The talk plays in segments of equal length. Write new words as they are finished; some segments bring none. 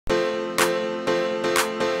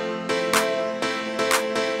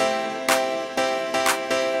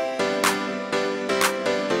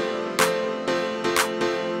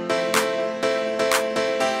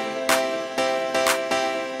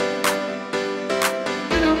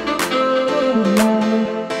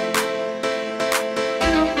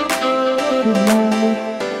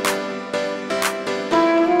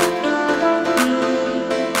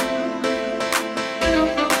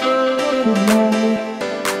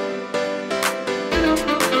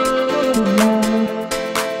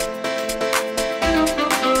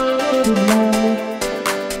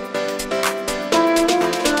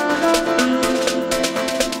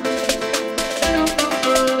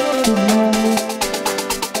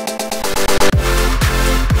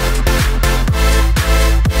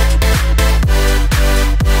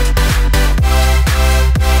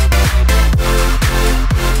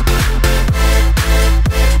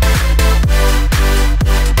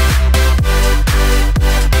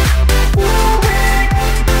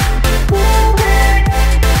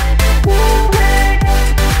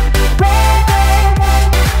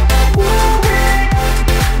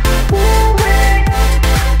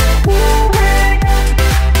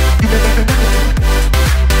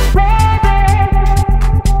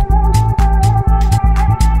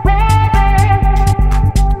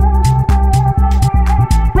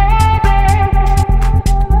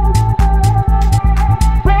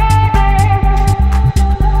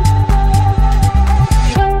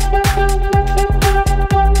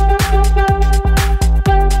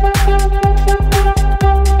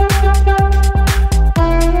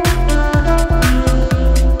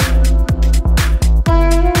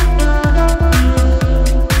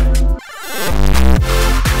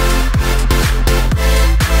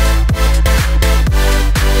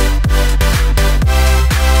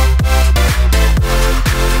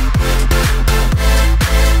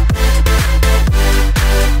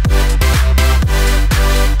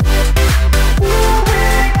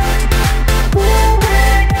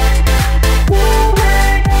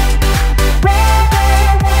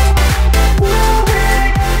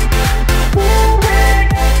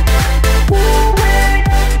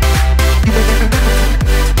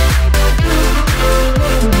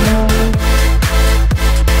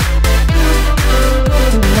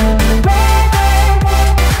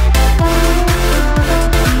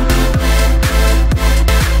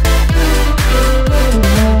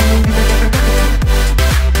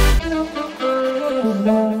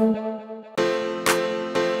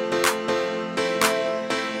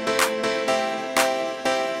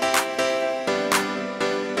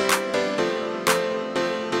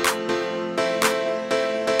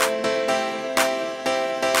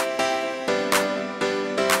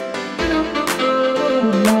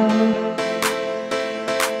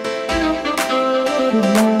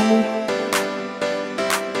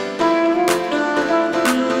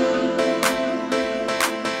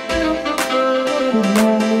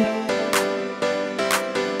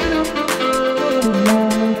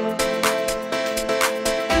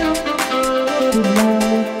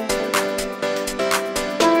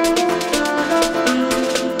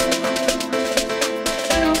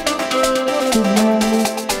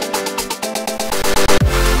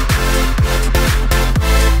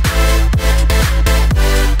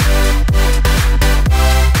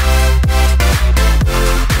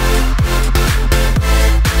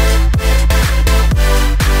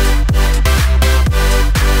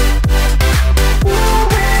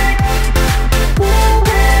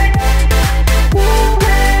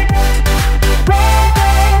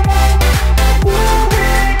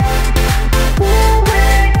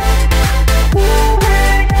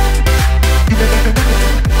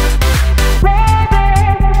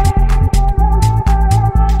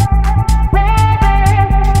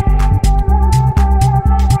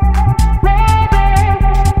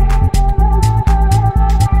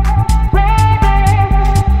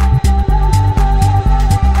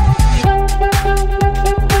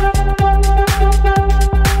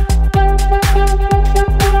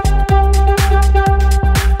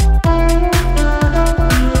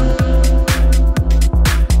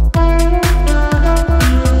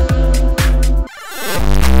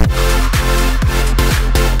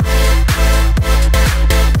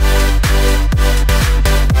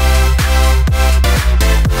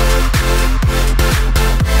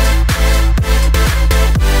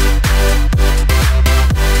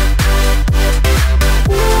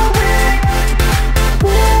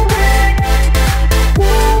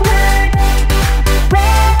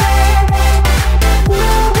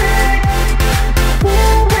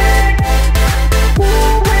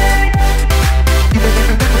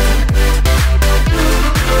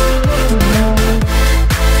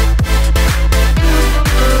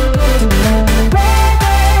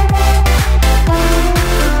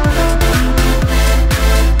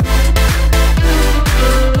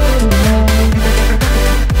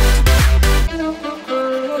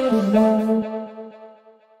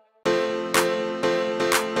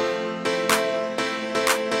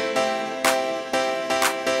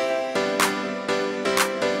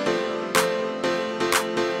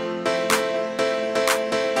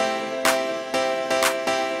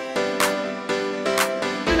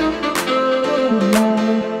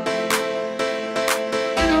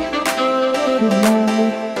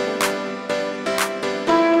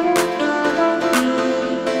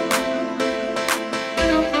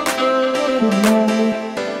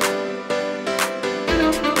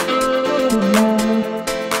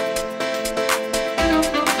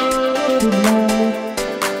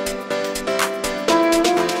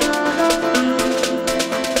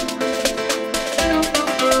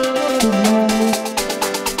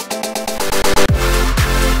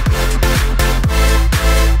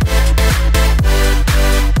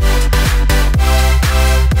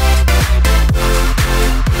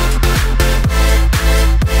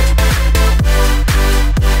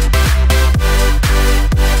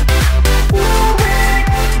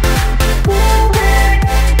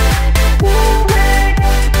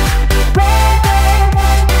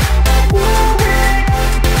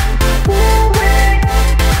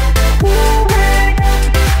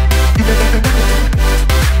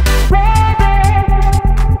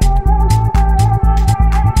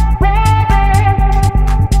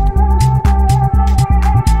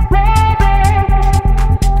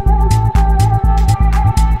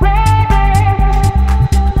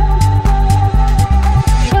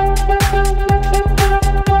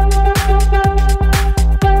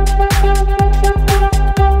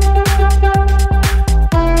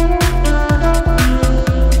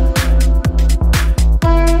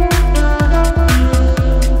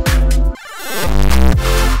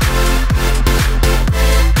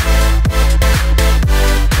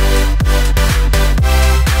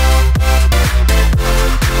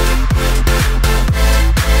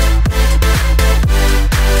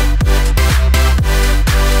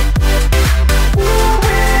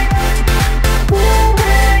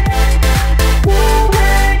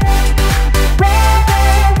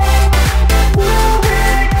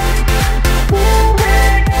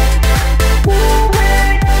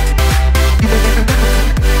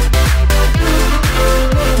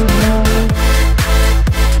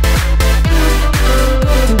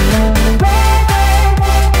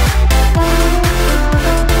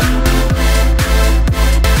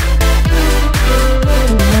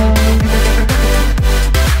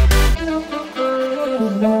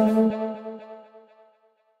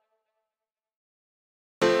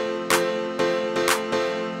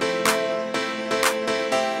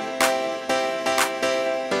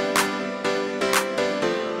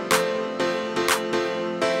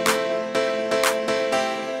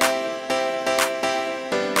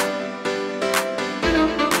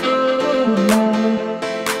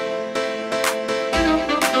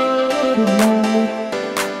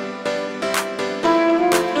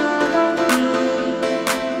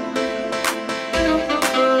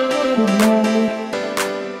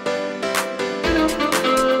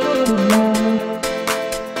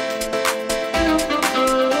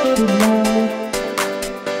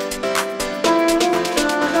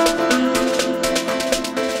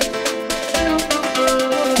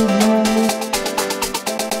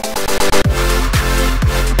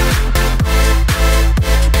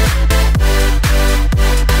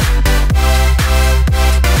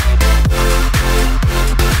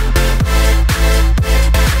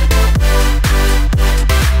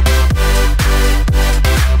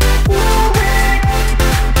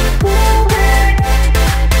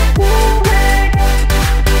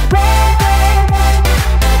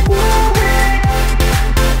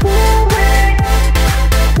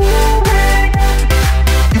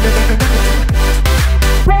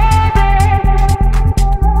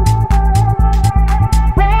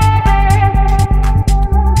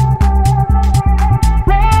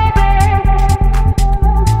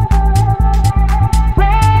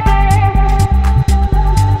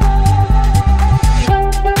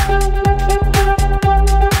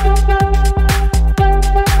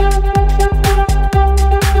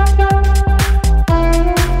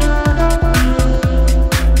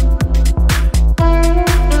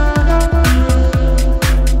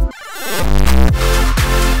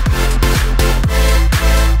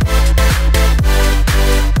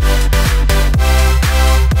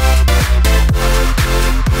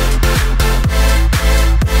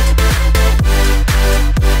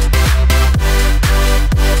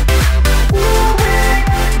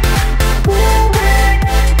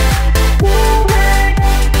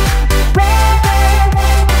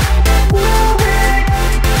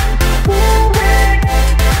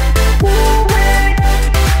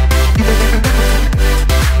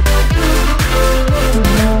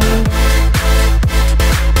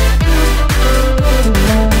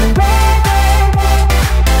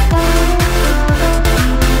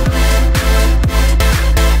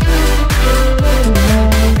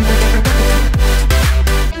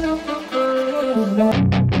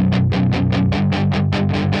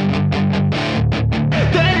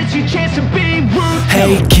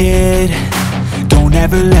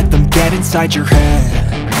never let them get inside your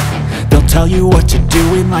head. They'll tell you what to do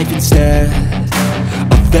in life instead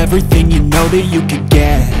of everything you know that you could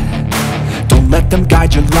get. Don't let them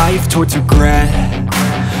guide your life towards regret.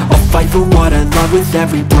 I'll fight for what I love with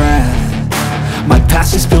every breath. My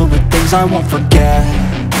past is filled with things I won't forget.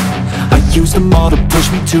 I use them all to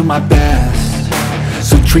push me to my best.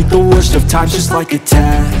 So treat the worst of times just like a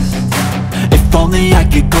test. If only I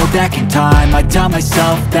could go back in time, I'd tell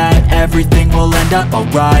myself that everything will end up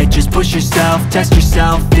alright. Just push yourself, test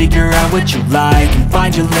yourself, figure out what you like, and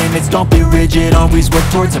find your limits, don't be rigid, always work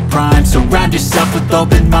towards a prime. Surround yourself with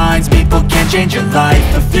open minds, people can change your life.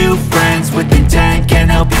 A few friends with intent can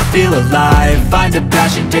help you feel alive. Find a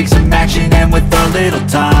passion, take some action, and with a little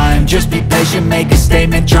time, just be patient, make a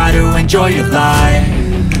statement, try to enjoy your life.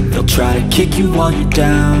 They'll try to kick you while you're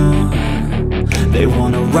down. They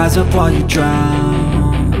wanna rise up while you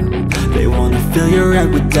drown. They wanna fill your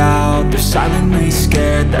head with doubt. They're silently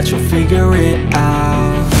scared that you'll figure it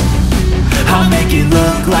out. I'll make it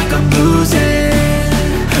look like I'm losing,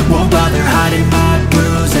 won't bother hiding my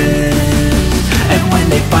bruises. And when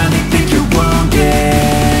they finally think you're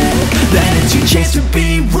wounded, then it's your chance to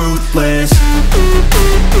be ruthless.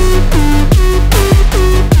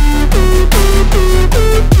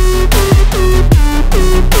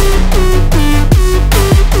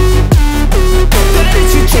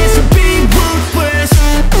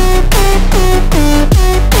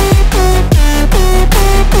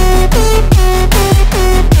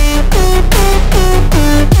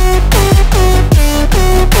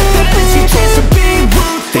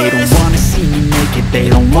 They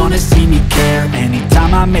don't wanna see me care.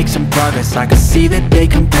 Anytime I make some progress, I can see that they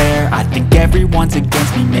compare. I think everyone's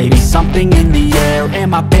against me, maybe something in the air.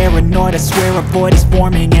 Am I paranoid? I swear a void is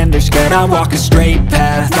forming and they're scared. I walk a straight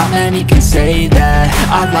path, not many can say that.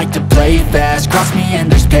 I like to play fast, cross me and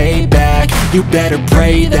there's payback. You better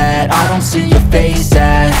pray that I don't see your face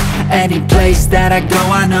at any place that I go.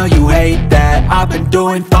 I know you hate that. I've been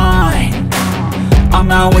doing fine, I'm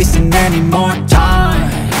not wasting any more time.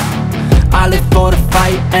 I live for the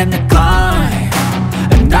fight and the climb,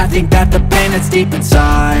 and I think that the pain that's deep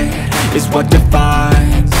inside is what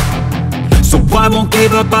defines. So I won't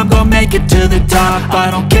give up, I'm gonna make it to the top. I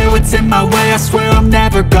don't care what's in my way, I swear I'm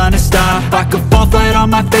never gonna stop. I could fall flat on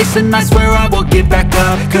my face and I swear I will get back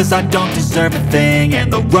up, cause I don't deserve a thing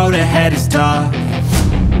and the road ahead is tough.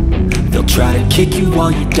 They'll try to kick you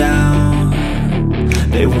while you're down.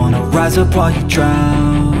 They wanna rise up while you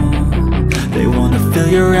drown. They wanna fill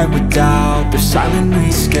your head with doubt. They're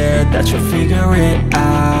silently scared that you'll figure it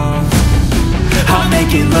out. I'll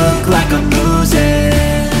make it look like I'm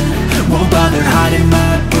losing, won't bother hiding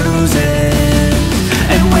my bruises.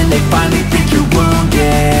 And when they finally think you're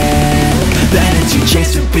wounded, then it's your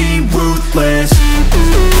chance to be ruthless.